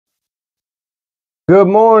Good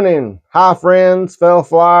morning. Hi, friends, fellow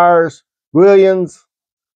flyers, Williams.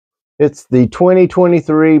 It's the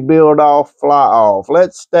 2023 build off, fly off.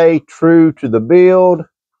 Let's stay true to the build.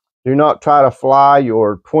 Do not try to fly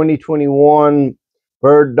your 2021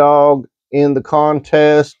 bird dog in the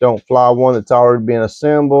contest. Don't fly one that's already been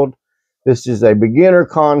assembled. This is a beginner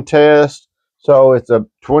contest, so it's a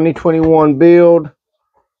 2021 build.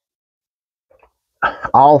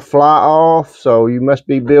 All fly off, so you must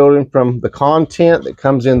be building from the content that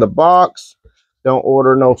comes in the box. Don't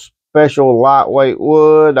order no special lightweight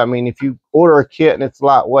wood. I mean, if you order a kit and it's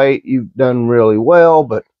lightweight, you've done really well,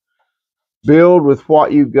 but build with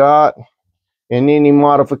what you got, and any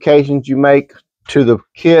modifications you make to the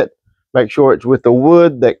kit, make sure it's with the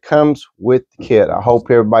wood that comes with the kit. I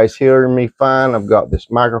hope everybody's hearing me fine. I've got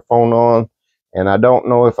this microphone on and I don't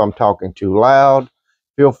know if I'm talking too loud.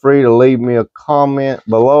 Feel free to leave me a comment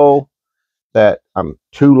below that I'm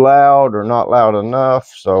too loud or not loud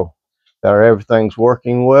enough, so that everything's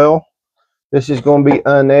working well. This is going to be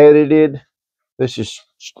unedited. This is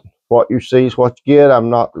what you see is what you get. I'm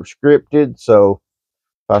not scripted, so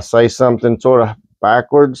if I say something sort of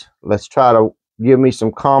backwards, let's try to give me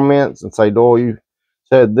some comments and say, Doyle, you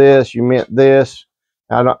said this, you meant this.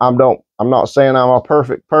 I'm not saying I'm a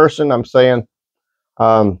perfect person. I'm saying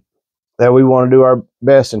that we want to do our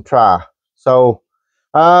best and try. So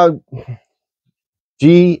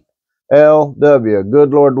GLW,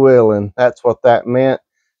 good Lord willing. That's what that meant.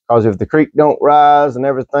 Because if the creek don't rise and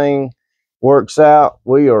everything works out,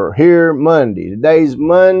 we are here Monday. Today's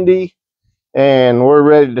Monday, and we're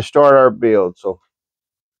ready to start our build. So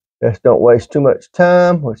let's don't waste too much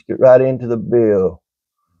time. Let's get right into the build.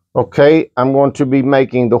 Okay, I'm going to be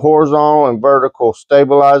making the horizontal and vertical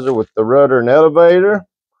stabilizer with the rudder and elevator,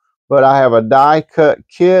 but I have a die cut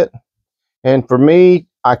kit, and for me,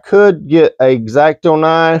 I could get a X-Acto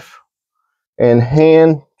knife and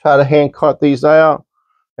try to hand cut these out,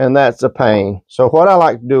 and that's a pain. So what I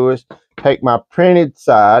like to do is take my printed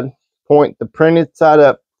side, point the printed side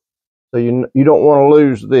up, so you don't want to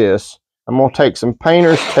lose this. I'm going to take some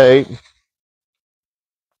painter's tape.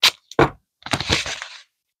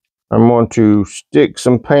 I'm going to stick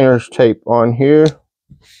some painter's tape on here.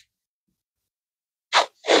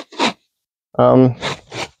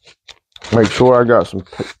 Make sure I got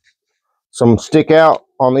some stick out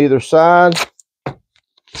on either side.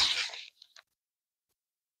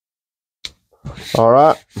 All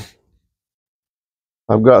right.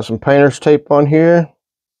 I've got some painter's tape on here.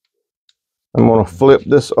 I'm going to flip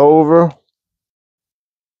this over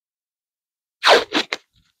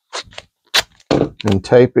and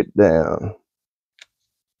tape it down,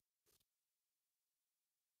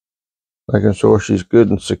 making sure she's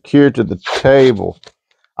good and secure to the table.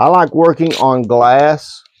 I like working on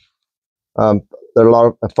glass. There are a lot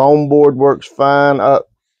of, a foam board works fine. A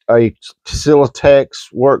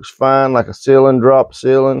Silatex works fine, like a ceiling, drop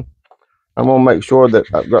ceiling. I'm going to make sure that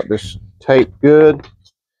I've got this tape good.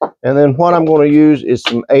 And then what I'm going to use is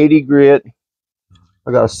some 80 grit.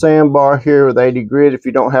 I got a sandbar here with 80 grit. If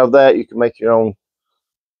you don't have that, you can make your own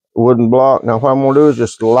wooden block. Now what I'm going to do is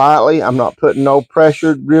just lightly, I'm not putting no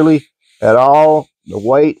pressure really at all. The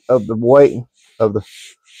weight of the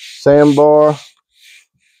sandbar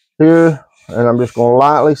here, and I'm just going to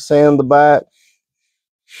lightly sand the back,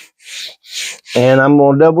 and I'm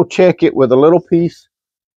going to double check it with a little piece.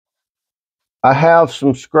 I have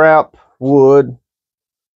some scrap wood.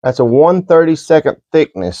 That's a 1/32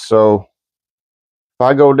 thickness, so if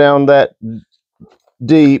I go down that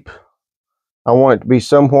deep, I want it to be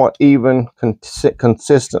somewhat even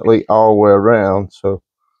consistently all the way around. So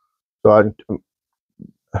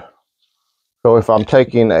if I'm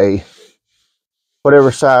taking a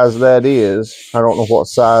whatever size that is, I don't know what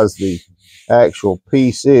size the actual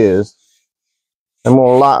piece is, I'm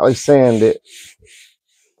going to lightly sand it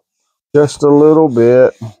just a little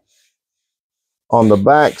bit on the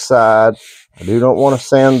back side. I do not want to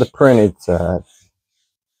sand the printed side.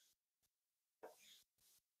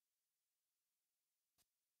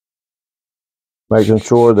 Making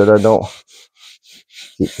sure that I don't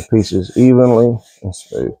keep the pieces evenly and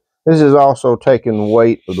smooth. This is also taking the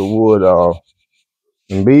weight of the wood off.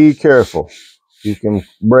 And be careful. You can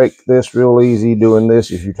break this real easy doing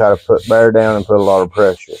this if you try to bear down and put a lot of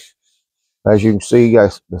pressure. As you can see, you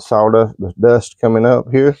got the sawdust, the dust coming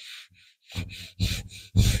up here.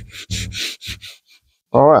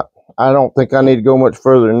 All right. I don't think I need to go much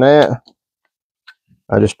further than that.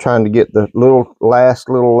 I'm just trying to get the last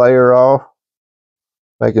little layer off,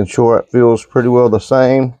 making sure it feels pretty well the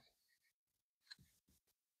same.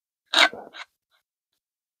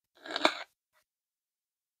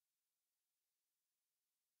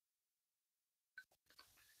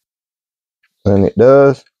 And it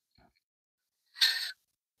does.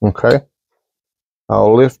 Okay.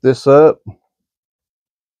 I'll lift this up.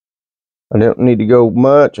 I don't need to go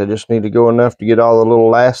much. I just need to go enough to get all the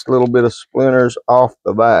last little bit of splinters off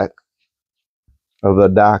the back of the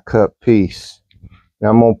die cut piece.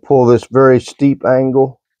 Now I'm going to pull this very steep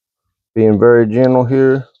angle, being very gentle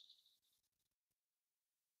here.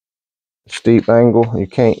 Steep angle. You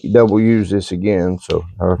can't double use this again, so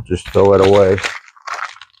I'll just throw it away.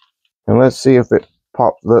 And let's see if it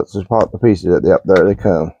pops. Let's just pop the pieces. Yep, there they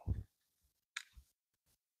come.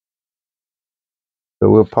 So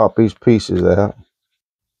we'll pop these pieces out.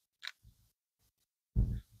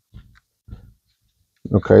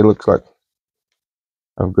 Okay, looks like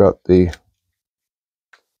I've got the,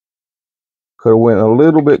 could have went a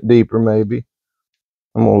little bit deeper maybe.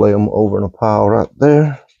 I'm gonna lay them over in a pile right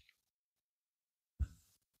there.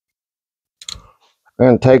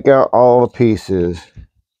 And take out all the pieces.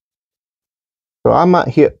 So I might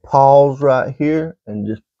hit pause right here and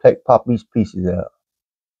just pop these pieces out.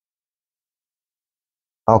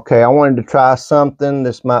 Okay, I wanted to try something.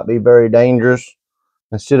 This might be very dangerous.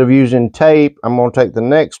 Instead of using tape, I'm going to take the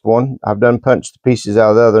next one. I've done punched the pieces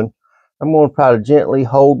out of the other one. I'm going to try to gently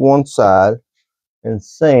hold one side and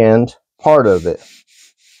sand part of it.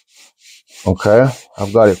 Okay,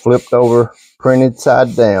 I've got it flipped over, printed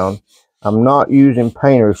side down. I'm not using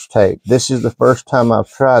painter's tape. This is the first time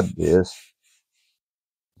I've tried this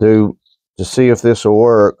to see if this will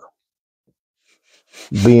work.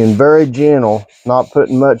 Being very gentle, not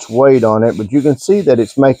putting much weight on it, but you can see that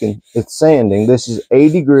it's sanding. This is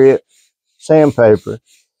 80 grit sandpaper.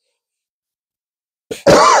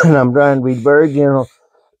 And I'm trying to be very gentle.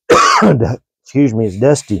 Excuse me, it's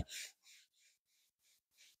dusty.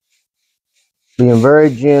 Being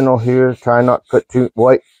very gentle here. Try not to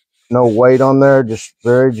put no weight on there. Just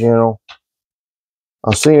very gentle.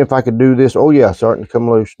 I'm seeing if I could do this. Oh yeah, starting to come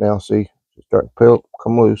loose now. See, starting to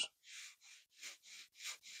come loose.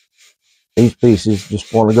 These pieces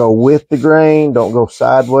just want to go with the grain. Don't go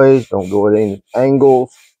sideways. Don't go at any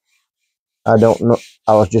angles. I don't know.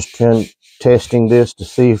 I was just testing this to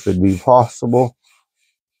see if it'd be possible.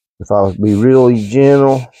 If I would be really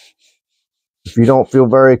gentle. If you don't feel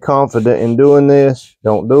very confident in doing this,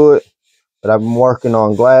 don't do it. But I've been working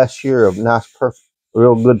on glass here of nice, perfect,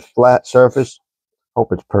 real good flat surface.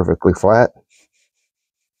 Hope it's perfectly flat.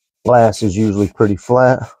 Glass is usually pretty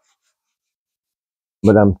flat.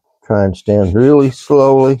 But I'm trying to stand really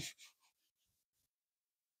slowly.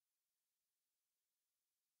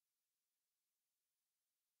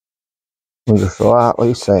 And just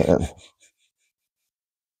lightly sand.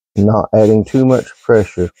 Not adding too much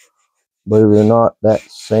pressure. Believe it or not, that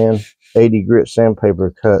 80 grit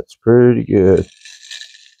sandpaper cuts pretty good.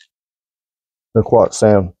 Look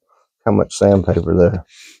how much sandpaper there.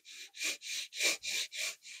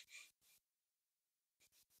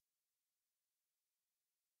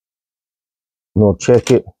 I'm gonna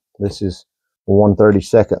check it. This is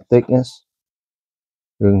 1/32 thickness.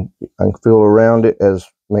 I can feel around it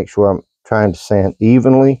make sure I'm trying to sand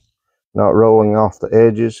evenly, not rolling off the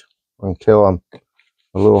edges until I'm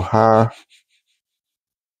a little higher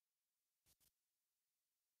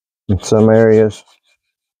in some areas.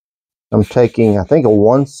 I'm taking, I think, a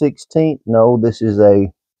 1/16. No, this is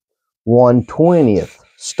a 1/20th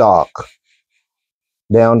stock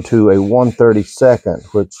down to a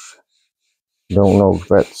 1/32, which I don't know if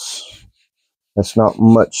that's not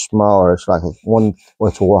much smaller. It's like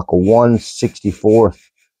what's like a 1/64th.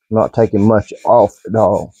 Not taking much off at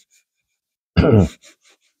all.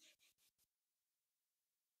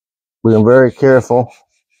 Being very careful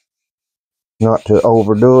not to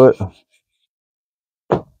overdo it,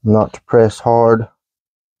 not to press hard.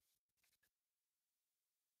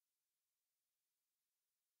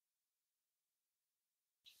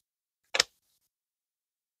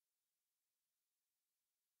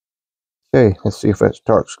 Okay, let's see if that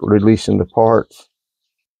starts releasing the parts.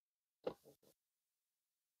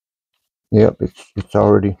 Yep, it's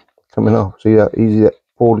already coming off. See how easy that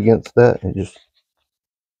pulled against that? It just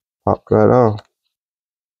popped right off.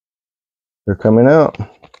 They're coming out.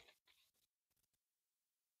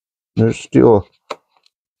 There's still a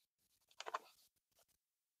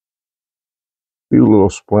few little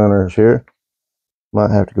splinters here.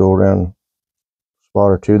 Might have to go around a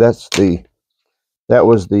spot or two. That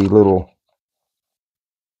was the little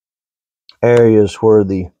areas where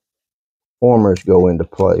the formers go into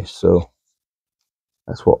place. So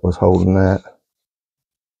that's what was holding that.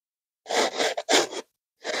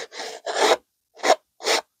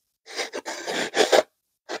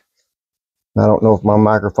 I don't know if my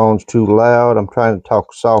microphone's too loud. I'm trying to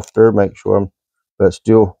talk softer, make sure but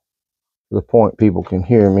still the point people can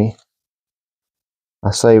hear me.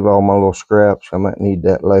 I save all my little scraps. I might need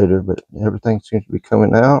that later, but everything seems to be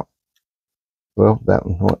coming out. Well, that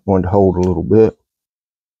one wanted to hold a little bit.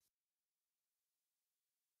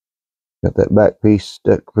 Got that back piece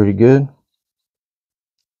stuck pretty good.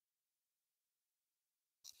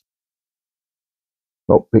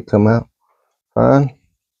 Oh, it come out fine.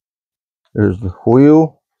 There's the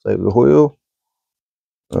wheel. Save the wheel.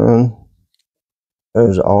 And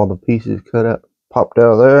there's all the pieces cut out, popped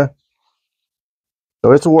out of there.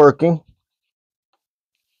 So it's working.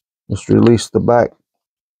 Just release the back.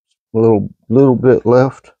 A little bit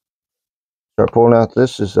left. Start pulling out.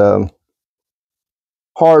 This is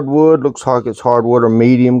hardwood. Looks like it's hardwood or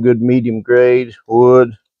good medium grade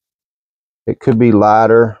wood. It could be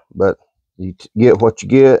lighter, but you get what you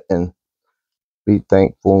get and be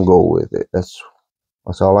thankful and go with it. That's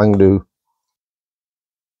all I can do.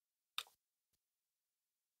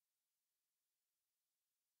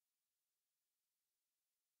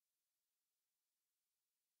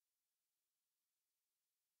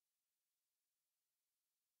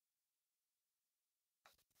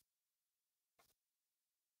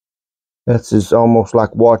 This is almost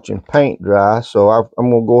like watching paint dry. So I'm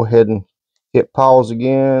going to go ahead and hit pause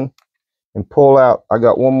again and pull out. I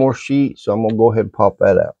got one more sheet, so I'm going to go ahead and pop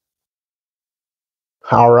that out.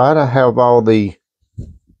 All right, I have all the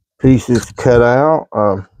pieces cut out.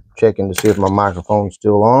 Checking to see if my microphone's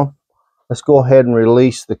still on. Let's go ahead and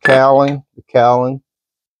release the cowling. The cowling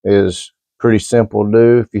is pretty simple to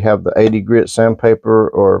do. If you have the 80 grit sandpaper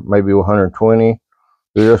or maybe 120,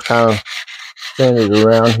 you just kind of send it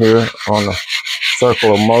around here on a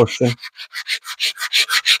circle of motion.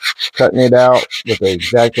 Cutting it out with an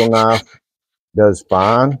X-Acto knife does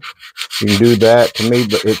fine. You can do that to me,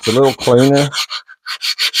 but it's a little cleaner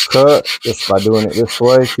cut just by doing it this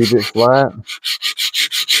way. Keep it flat.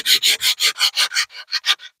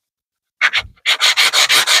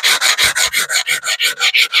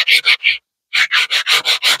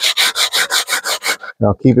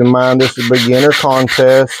 Now keep in mind this is a beginner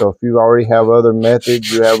contest, so if you already have other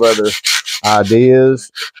methods, you have other ideas,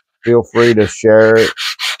 feel free to share it.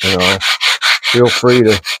 You know, feel free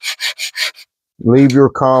to leave your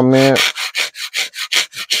comment.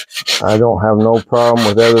 I don't have no problem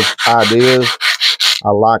with other ideas. I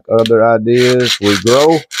like other ideas. We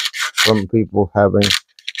grow from people having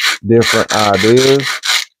different ideas.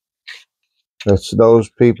 It's those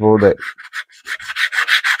people that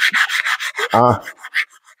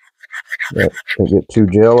they get too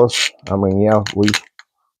jealous. I mean, yeah, we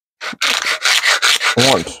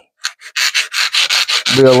want to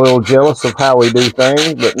be a little jealous of how we do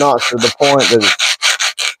things, but not to the point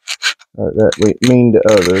that we mean to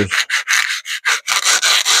others.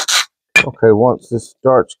 Okay, once this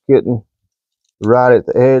starts getting right at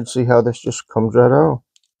the edge, see how this just comes right off.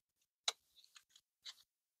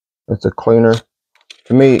 It's a cleaner.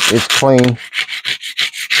 To me, it's clean.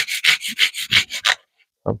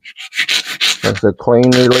 That's a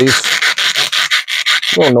clean release.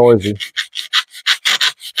 A little noisy.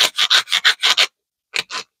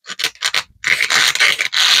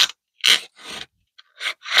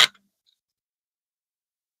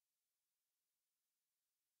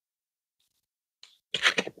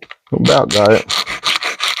 About got it.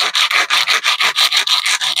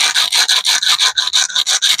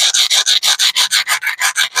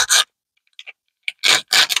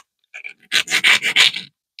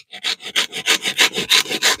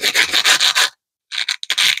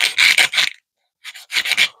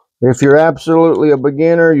 If you're absolutely a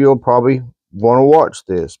beginner, you'll probably want to watch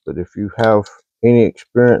this. But if you have any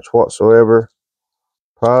experience whatsoever,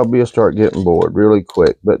 probably you'll start getting bored really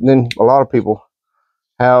quick. But then a lot of people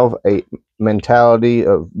have a mentality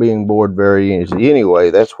of being bored very easy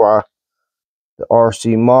anyway. That's why the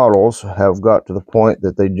RC models have got to the point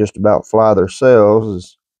that they just about fly themselves,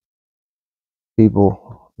 as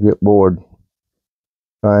people get bored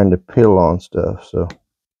trying to pill on stuff. So,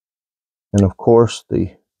 and of course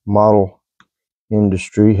the model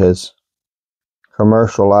industry has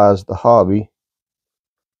commercialized the hobby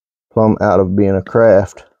plumb out of being a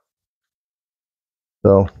craft.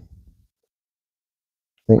 So I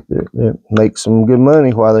think they make some good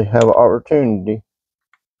money while they have an opportunity.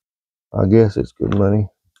 I guess it's good money.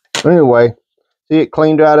 But anyway, see, it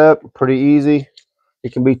cleaned right up pretty easy.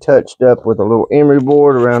 It can be touched up with a little emery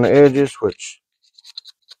board around the edges, which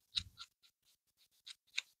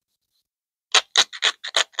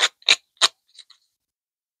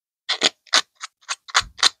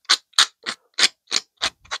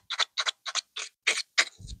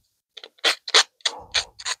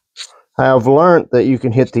I have learned that you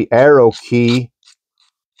can hit the arrow key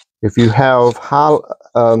if you have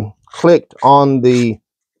clicked on the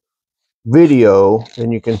video,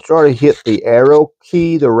 then you can sort of hit the arrow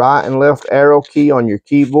key, the right and left arrow key on your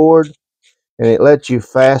keyboard, and it lets you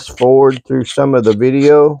fast forward through some of the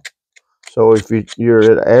video. So if you're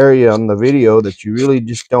at an area on the video that you really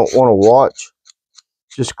just don't want to watch,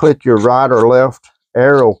 just click your right or left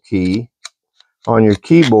arrow key on your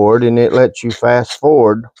keyboard and it lets you fast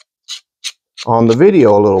forward on the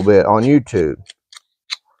video a little bit on YouTube.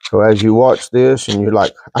 So as you watch this and you're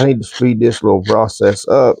like, I need to speed this little process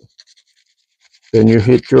up, then you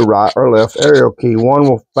hit your right or left arrow key. One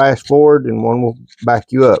will fast forward and one will back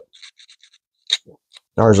you up.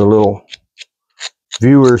 There's a little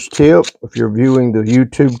viewer's tip if you're viewing the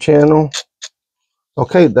YouTube channel.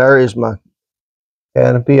 Okay, there is my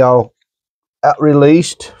canopy all out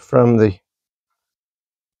released from the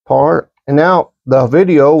part. And now the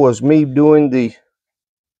video was me doing the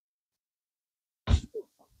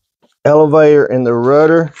elevator and the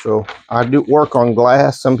rudder. So I do work on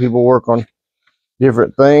glass. Some people work on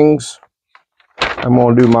different things. I'm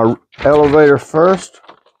going to do my elevator first.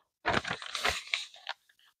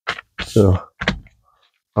 So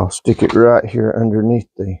I'll stick it right here underneath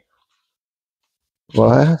the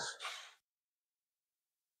glass.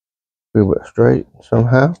 Move it straight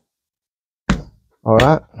somehow. All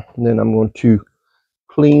right. And then I'm going to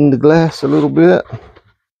clean the glass a little bit.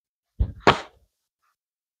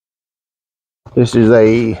 This is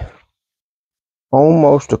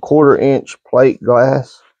almost a 1/4 inch plate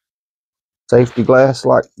glass, safety glass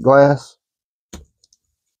like glass.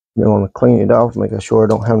 Then want to clean it off, making sure I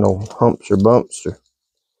don't have no humps or bumps or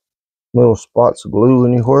little spots of glue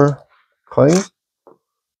anywhere. Clean.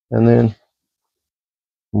 And then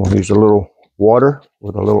I'm going to use a little water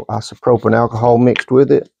with a little isopropyl alcohol mixed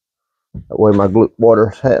with it. That way my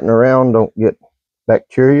water sitting around don't get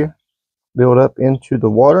bacteria build up into the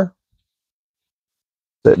water.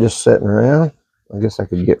 That just sitting around. I guess I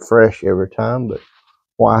could get fresh every time, but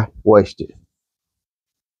why waste it?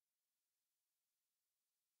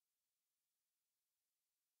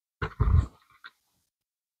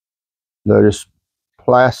 Notice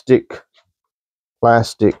plastic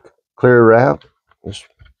clear wrap, just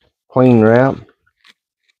clean wrap.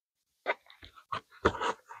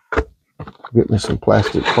 Get me some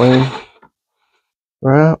plastic clean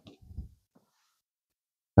wrap.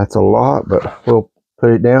 That's a lot, but we'll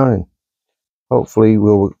put it down and hopefully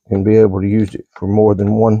we can be able to use it for more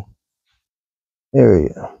than one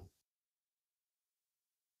area.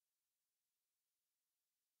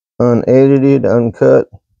 Unedited, uncut.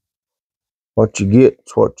 What you get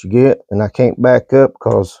is what you get, and I can't back up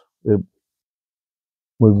because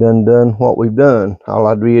we've done what we've done. All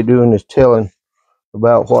I'd be doing is telling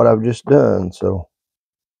about what I've just done. So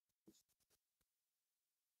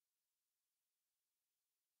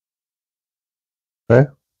okay.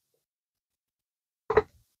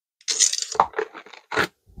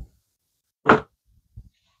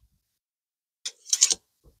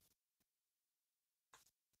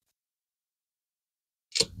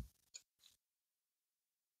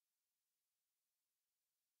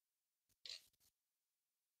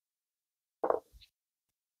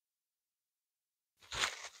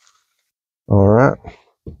 All right.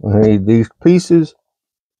 I need these pieces,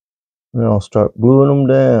 and I'll start gluing them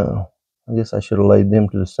down. I guess I should have laid them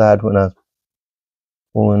to the side when I was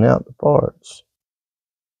pulling out the parts.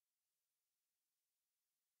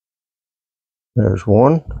 There's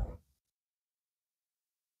one.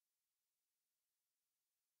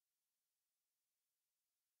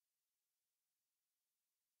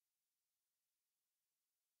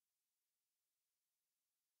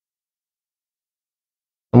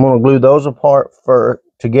 I'm going to glue those apart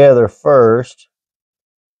together first,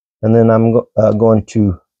 and then I'm going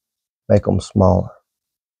to make them smaller.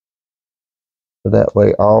 So that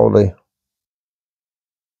way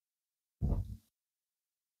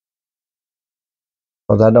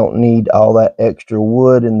because I don't need all that extra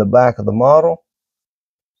wood in the back of the model.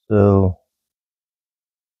 So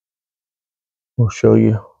we'll show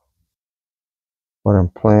you what I'm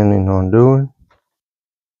planning on doing.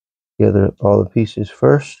 Gather all the pieces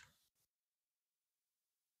first.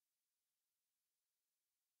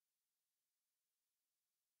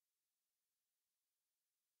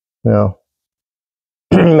 Now,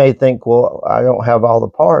 you may think, well, I don't have all the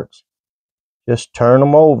parts. Just turn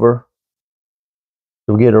them over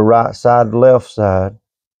to get a right side, left side.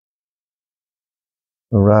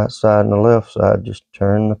 The right side and the left side, just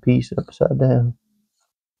turn the piece upside down.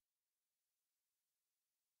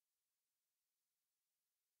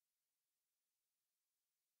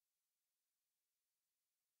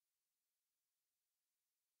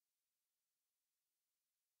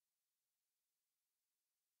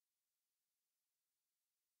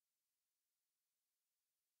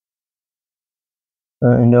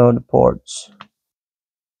 Find all the parts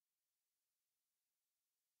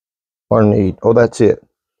or need. Oh, that's it.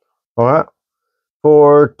 All right.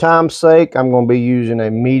 For time's sake, I'm going to be using a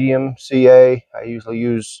medium CA. I usually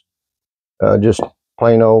use just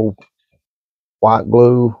plain old white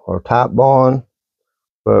glue or type bond.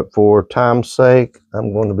 But for time's sake,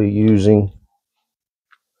 I'm going to be using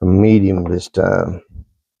a medium this time.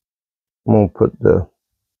 I'm going to put the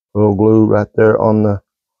little glue right there on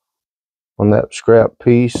that scrap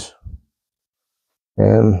piece,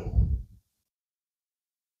 and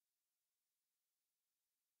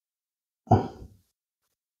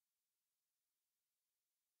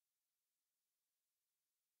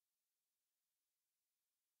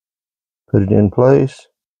put it in place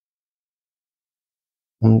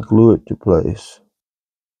and glue it to place.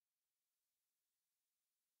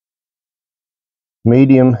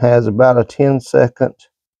 Medium has about a 10-second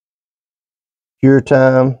cure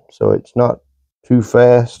time, so it's not too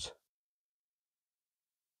fast.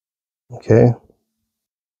 Okay.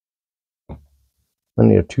 I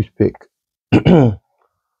need a toothpick. The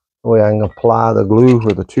way I can apply the glue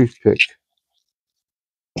with a toothpick.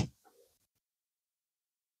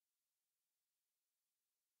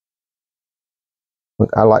 Look,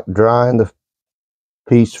 I like drying the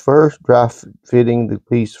piece first, dry fitting the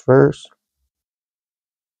piece first.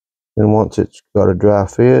 Then once it's got a dry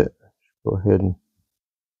fit, go ahead and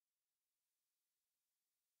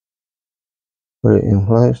put it in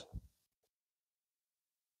place.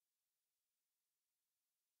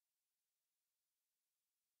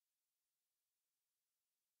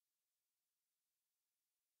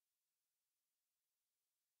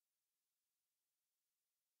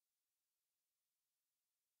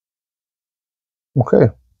 Okay.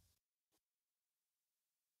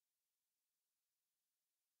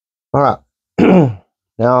 All right.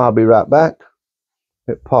 Now I'll be right back.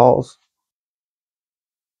 Hit pause.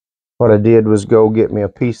 What I did was go get me a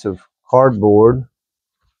piece of cardboard.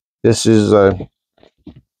 This is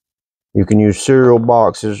you can use cereal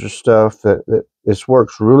boxes or stuff. That this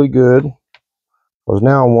works really good. Because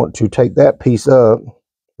now I want to take that piece up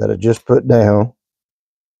that I just put down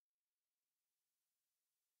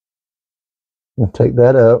and take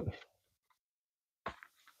that up.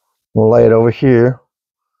 We'll lay it over here.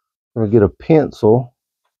 I'm gonna get a pencil.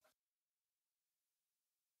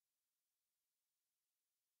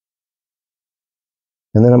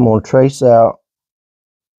 And then I'm going to trace out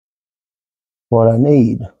what I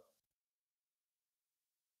need.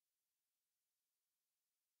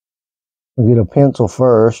 I'll get a pencil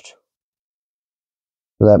first,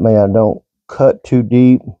 so that way I don't cut too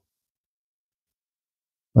deep,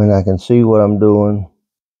 and I can see what I'm doing,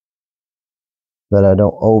 that I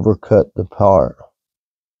don't overcut the part.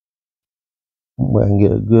 I can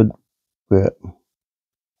get a good grip,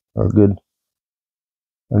 or good.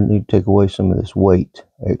 I need to take away some of this weight,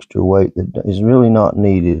 extra weight that is really not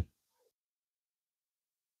needed.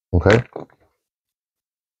 Okay.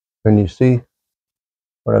 Can you see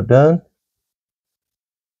what I've done?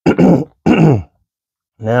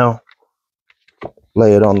 Now,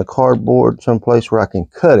 lay it on the cardboard someplace where I can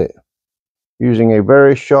cut it. Using a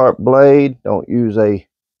very sharp blade. Don't use a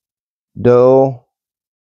dull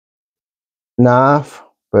knife,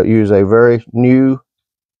 but use a very new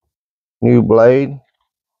blade.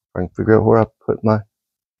 I can figure out where I put my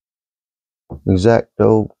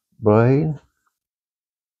X-Acto blade.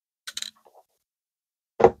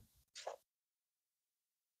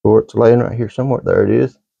 Or it's laying right here somewhere. There it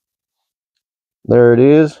is. There it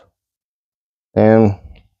is. And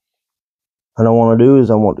what I want to do is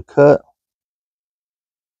I want to cut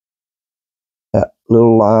that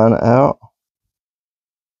little line out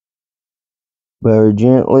very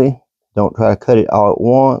gently. Don't try to cut it all at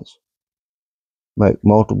once. Make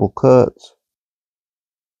multiple cuts.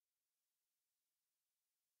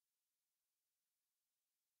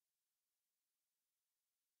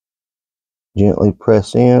 Gently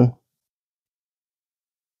press in.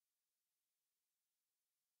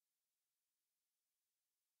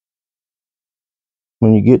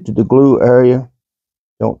 When you get to the glue area,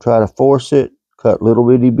 don't try to force it. Cut little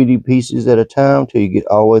bitty pieces at a time till you get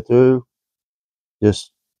all the way through.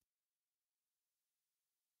 Just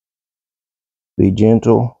be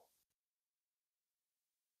gentle.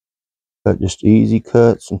 Cut just easy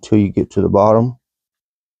cuts until you get to the bottom.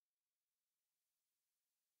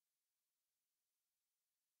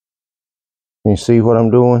 Can you see what I'm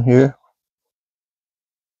doing here?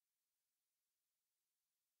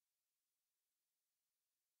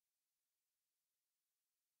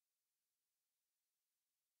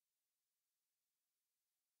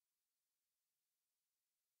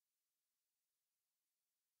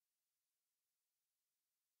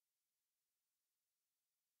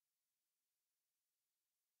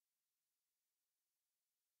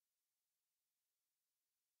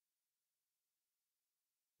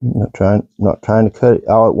 Not trying to cut it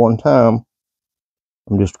all at one time.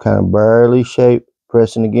 I'm just kind of barely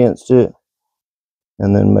pressing against it,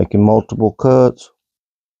 and then making multiple cuts,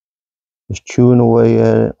 just chewing away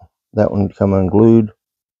at it. That one come unglued.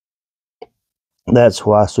 That's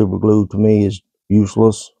why super glue to me is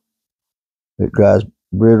useless. It dries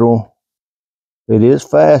brittle. It is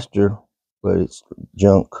faster, but it's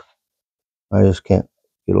junk. I just can't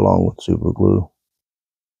get along with super glue.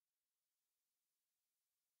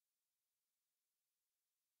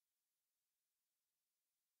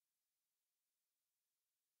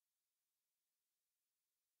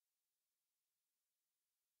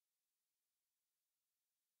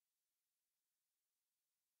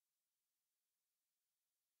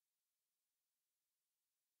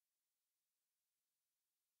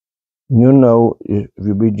 You'll know if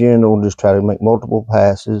you be gentle, just try to make multiple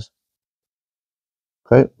passes.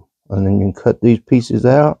 Okay, and then you can cut these pieces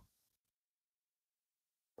out.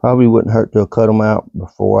 Probably wouldn't hurt to cut them out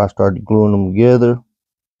before I started gluing them together,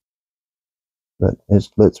 but it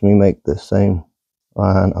lets me make the same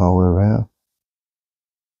line all the way around.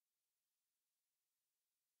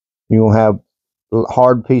 You're gonna have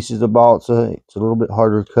hard pieces of balsa. It's a little bit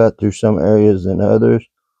harder to cut through some areas than others,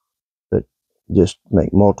 but just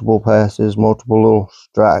make multiple passes, multiple little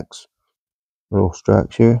strikes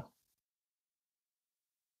here.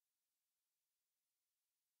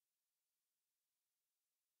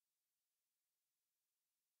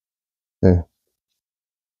 Okay.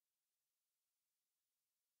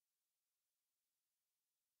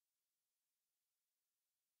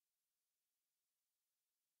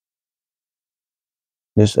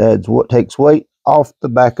 This takes weight off the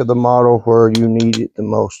back of the model where you need it the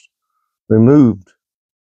most removed.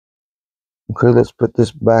 Okay, let's put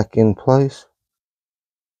this back in place.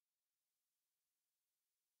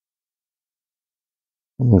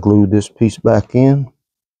 And glue this piece back in.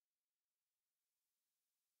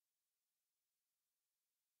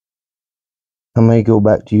 I may go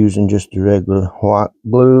back to using just the regular white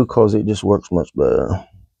glue because it just works much better.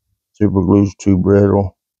 Super glue's too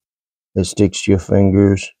brittle. It sticks to your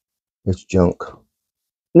fingers. It's junk.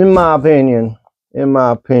 In my opinion,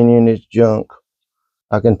 it's junk.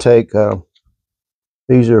 I can take,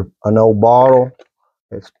 these are an old bottle.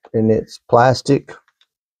 It's plastic.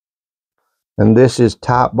 And this is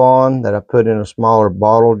Type Bond that I put in a smaller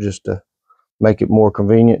bottle just to make it more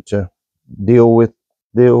convenient to deal with.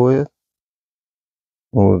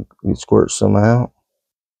 We'll squirt some out.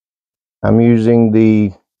 I'm using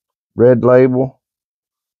the red label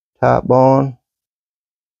Type Bond.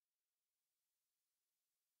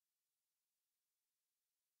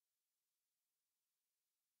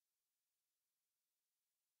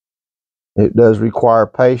 It does require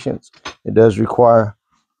patience. It does require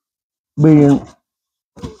being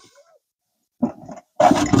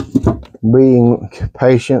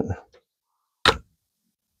patient.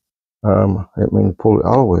 I didn't mean to pull it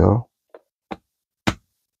all the way off.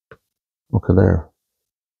 Okay, there.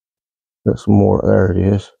 Got some more. There it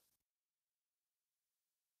is.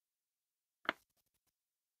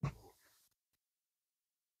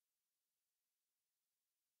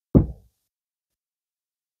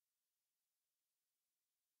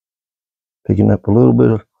 Picking up a little bit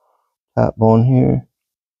of Type Bond here.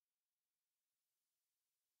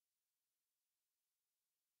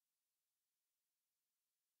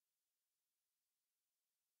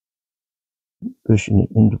 Pushing it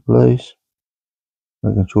into place.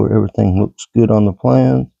 Making sure everything looks good on the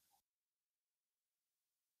plan.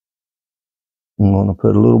 I'm going to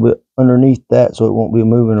put a little bit underneath that so it won't be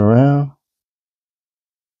moving around.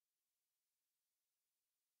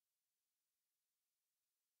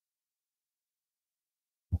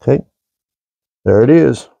 Okay, there it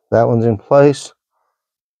is. That one's in place,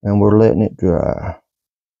 and we're letting it dry.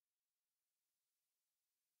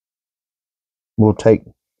 We'll take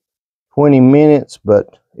 20 minutes, but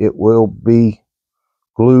it will be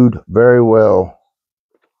glued very well.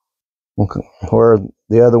 Okay. Where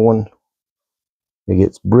the other one, it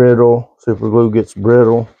gets brittle, super glue gets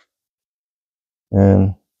brittle,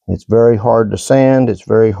 and it's very hard to sand, it's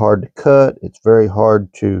very hard to cut, it's very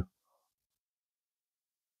hard to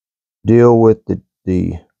deal with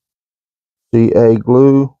the CA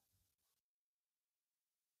glue.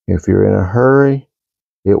 If you're in a hurry,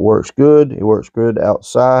 it works good. It works good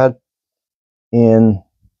outside in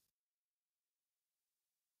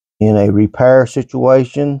a repair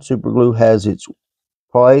situation. Super glue has its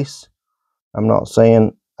place. I'm not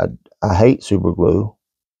saying I hate super glue.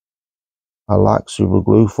 I like super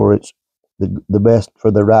glue for its the best for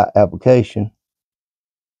the right application.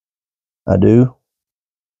 I do.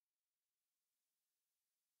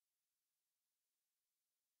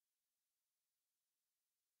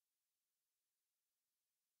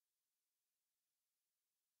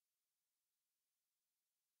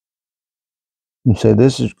 You say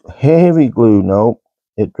this is heavy glue. Nope,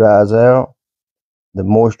 it dries out. The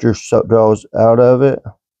moisture draws out of it.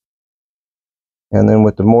 And then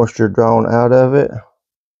with the moisture drawn out of it,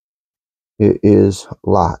 it is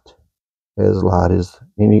light. As light as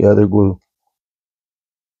any other glue.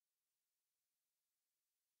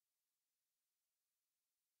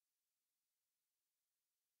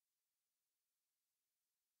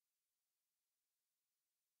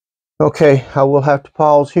 Okay, I will have to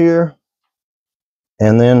pause here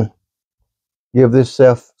and then give this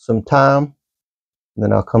self some time.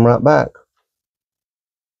 Then I'll come right back.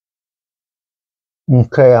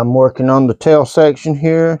 Okay, I'm working on the tail section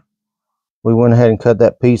here. We went ahead and cut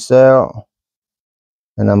that piece out.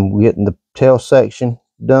 And I'm getting the tail section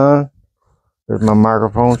done. There's my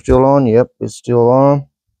microphone still on. Yep, it's still on.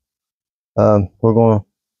 We're going to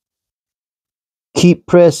keep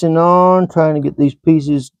pressing on, trying to get these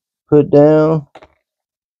pieces put down.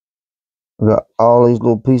 We got all these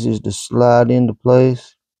little pieces to slide into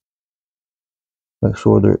place. Make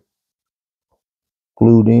sure they're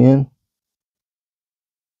glued in.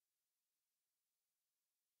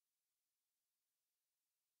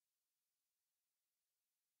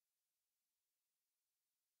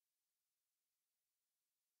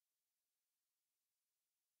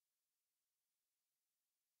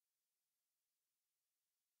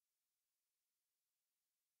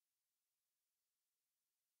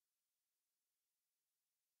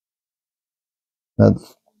 Now,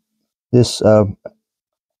 this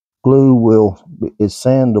glue is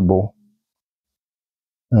sandable,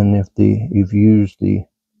 and if you use the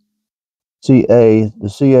CA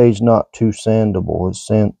is not too sandable.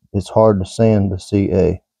 It's hard to sand the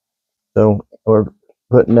CA. So we're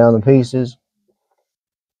putting down the pieces.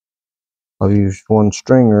 I've used one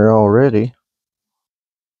stringer already.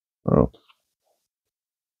 Oh,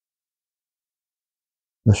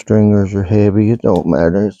 the stringers are heavy. It don't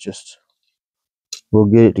matter. It's just we'll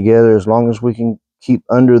get it together as long as we can keep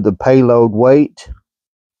under the payload weight.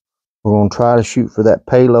 We're going to try to shoot for that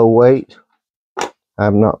payload weight. I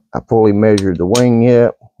fully measured the wing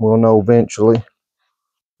yet. We'll know eventually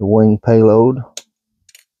the wing payload.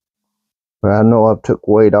 But I know I've took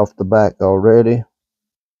weight off the back already.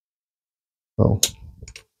 So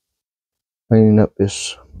cleaning up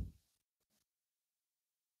this,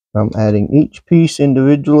 I'm adding each piece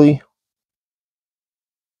individually,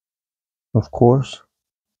 of course.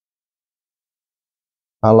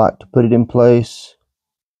 I like to put it in place,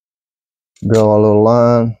 draw a little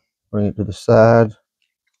line, bring it to the side.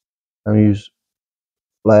 I use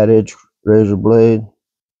flat edge razor blade.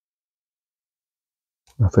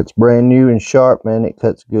 If it's brand new and sharp, man, it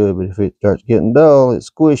cuts good. But if it starts getting dull, it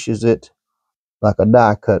squishes it like a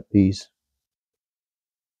die cut piece.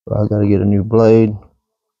 So I gotta get a new blade,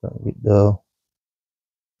 get dull.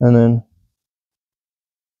 And then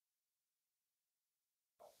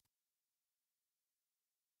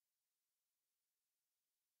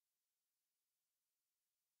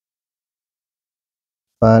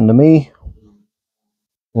find to me.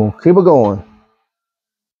 We'll keep it going.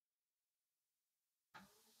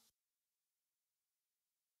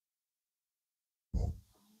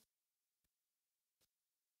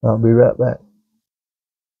 I'll be right back.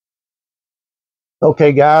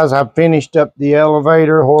 Okay, guys, I finished up the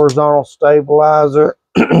elevator horizontal stabilizer.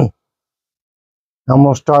 I'm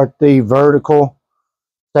going to start the vertical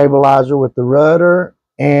stabilizer with the rudder.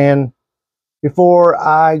 And before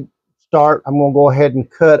I start, I'm going to go ahead and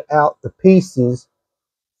cut out the pieces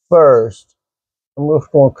first. I'm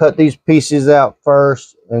just going to cut these pieces out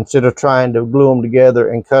first instead of trying to glue them together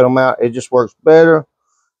and cut them out. It just works better.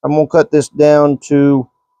 I'm going to cut this down to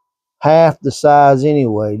half the size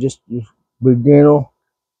anyway, just beginner.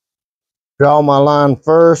 Draw my line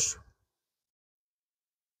first.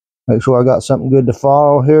 Make sure I got something good to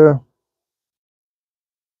follow here.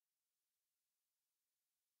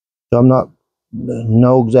 So I'm not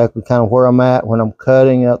know exactly kind of where I'm at when I'm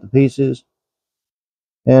cutting out the pieces.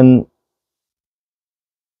 And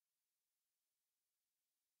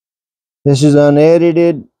this is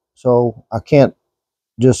unedited, so I can't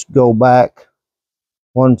just go back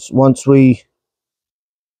once we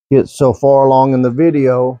get so far along in the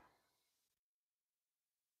video,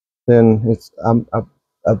 then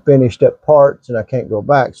I've finished up parts and I can't go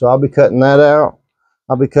back. So I'll be cutting that out.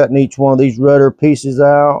 I'll be cutting each one of these rudder pieces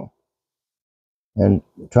out and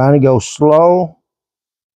trying to go slow.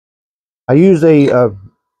 I use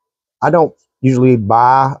I don't usually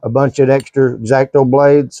buy a bunch of extra X-Acto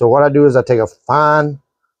blades. So what I do is I take a fine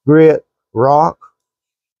grit rock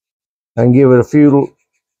and give it a few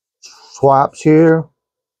swipes here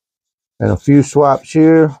and a few swipes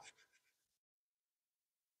here.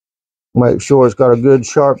 Make sure it's got a good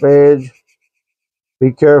sharp edge.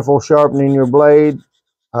 Be careful sharpening your blade.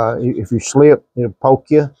 If you slip, it'll poke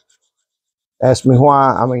you. Ask me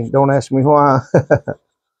why. I mean, don't ask me why.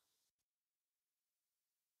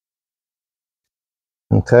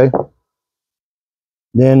 Okay.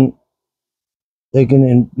 Then they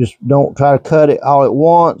can just don't try to cut it all at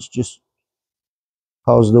once, just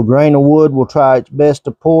because the grain of wood will try its best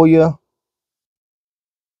to pull you.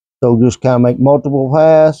 So just kind of make multiple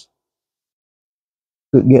passes,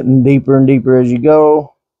 getting deeper and deeper as you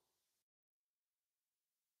go.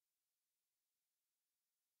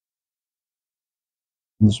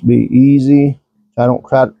 Just be easy. Don't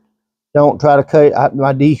try to cut it.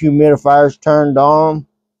 My dehumidifier's turned on.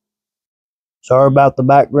 Sorry about the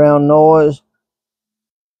background noise.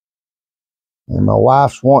 And my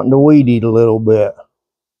wife's wanting to weed eat a little bit.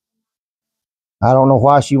 I don't know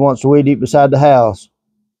why she wants to weed eat beside the house.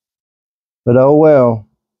 But oh well.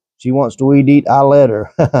 She wants to weed eat, I let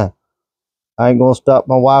her. I ain't gonna stop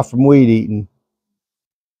my wife from weed eating.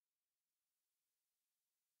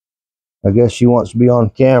 I guess she wants to be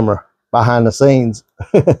on camera behind the scenes.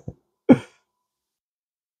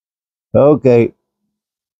 Okay.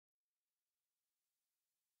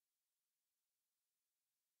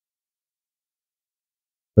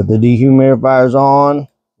 But the dehumidifier's on.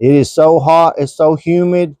 It is so hot, it's so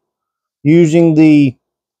humid. Using the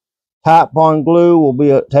Tide-Pond glue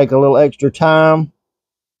will take a little extra time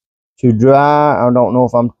to dry. I don't know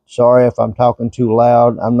if I'm sorry if I'm talking too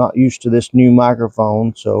loud. I'm not used to this new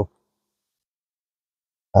microphone, so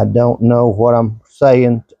I don't know what I'm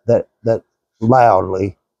saying that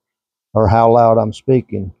loudly or how loud I'm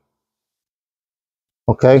speaking.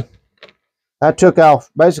 Okay. I took off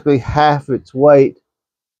basically half its weight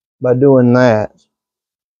by doing that.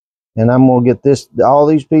 And I'm going to get all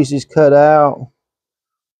these pieces cut out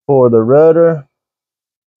for the rudder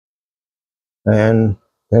and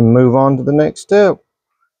then move on to the next step.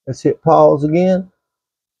 Let's hit pause again.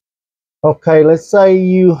 Okay, let's say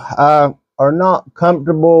you are not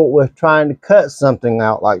comfortable with trying to cut something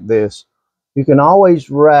out like this. You can always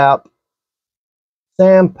wrap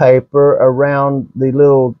sandpaper around the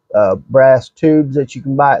little brass tubes that you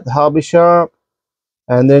can buy at the hobby shop,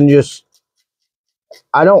 and then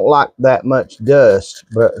I don't like that much dust,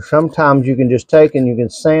 but sometimes you can just take and you can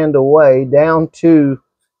sand away down to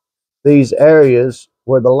these areas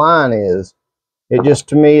where the line is.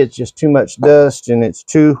 To me, it's just too much dust, and it's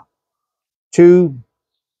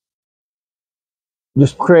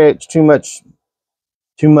just creates too much.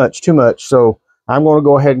 So I'm going to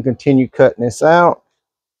go ahead and continue cutting this out.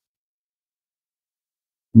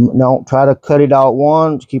 Don't try to cut it all at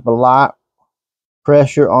once. Keep a light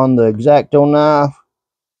pressure on the X-Acto knife,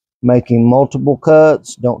 making multiple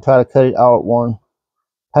cuts. Don't try to cut it all at one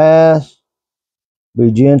pass.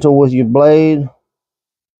 Be gentle with your blade,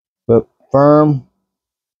 but firm.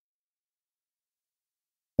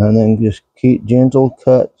 And then just keep gentle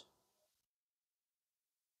cuts.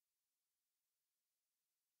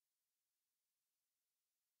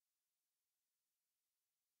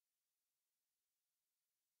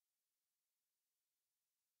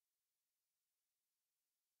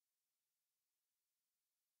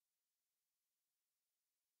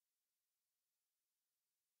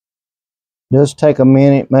 Just take a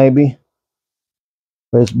minute maybe,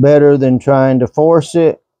 but it's better than trying to force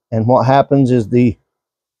it. And what happens is the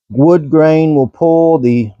wood grain will pull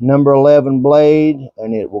the number 11 blade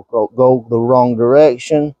and it will go the wrong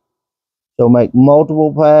direction. So make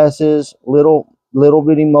multiple passes, little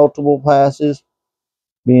bitty multiple passes,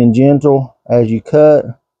 being gentle as you cut.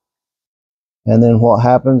 And then what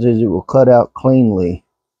happens is it will cut out cleanly,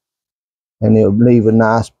 and it'll leave a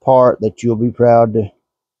nice part that you'll be proud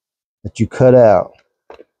that you cut out.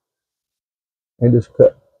 And just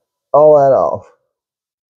cut all that off.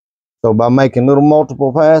 So by making little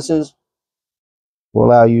multiple passes will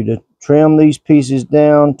allow you to trim these pieces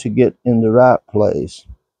down to get in the right place.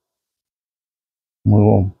 We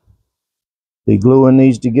will be gluing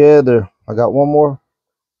these together. I got one more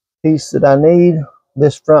piece that I need.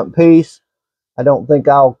 This front piece, I don't think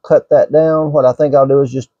I'll cut that down. What I think I'll do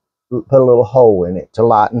is just put a little hole in it to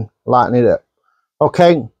lighten it up.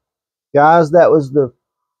 Okay, guys, that was the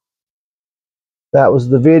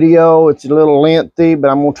video. It's a little lengthy, but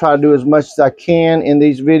I'm gonna try to do as much as I can in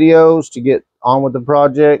these videos to get on with the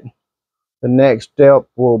project. The next step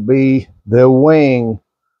will be the wing.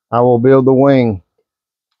 I will build the wing.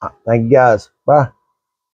 Thank you guys. Bye.